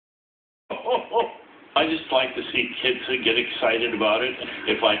I just like to see kids that get excited about it.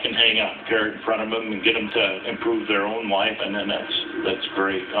 If I can hang a parrot in front of them and get them to improve their own life, and then that's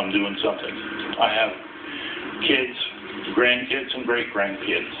great. I'm doing something. I have kids, grandkids, and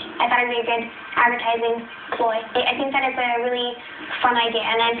great-grandkids. I thought it would be a good advertising ploy. I think that it's a really fun idea,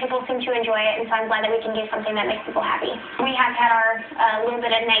 and then people seem to enjoy it, and so I'm glad that we can do something that makes people happy. We have had our little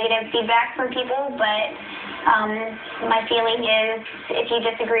bit of negative feedback from people, but my feeling is if you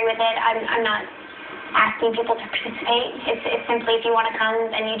disagree with it, I'm not asking people to participate. It's simply if you want to come,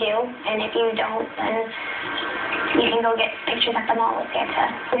 then you do, and if you don't, then you can go get pictures at the mall with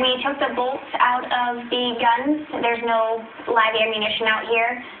Santa. We took the bolts out of the guns. There's no live ammunition out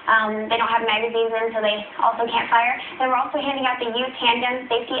here. They don't have magazines in, so they also can't fire. And we're also handing out the Youth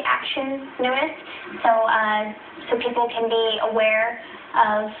Handgun Safety Action Notice, so people can be aware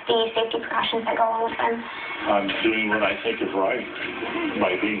of the safety precautions that go along with them. I'm doing what I think is right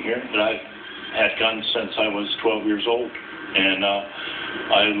by being here. I've had guns since I was 12 years old, and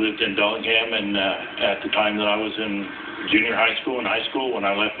I lived in Bellingham, and at the time that I was in junior high school and high school, when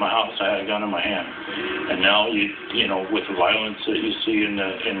I left my house, I had a gun in my hand. And now, you know, with the violence that you see in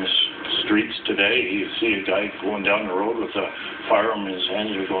the streets today, you see a guy going down the road with a firearm in his hand,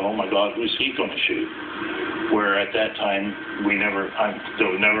 and you're going, oh my God, who's he going to shoot? Where at that time, it never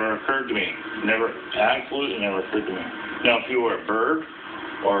occurred to me. Absolutely never occurred to me. Now, if you were a bird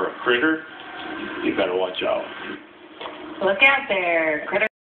or a critter, you better watch out. Look out there, critter.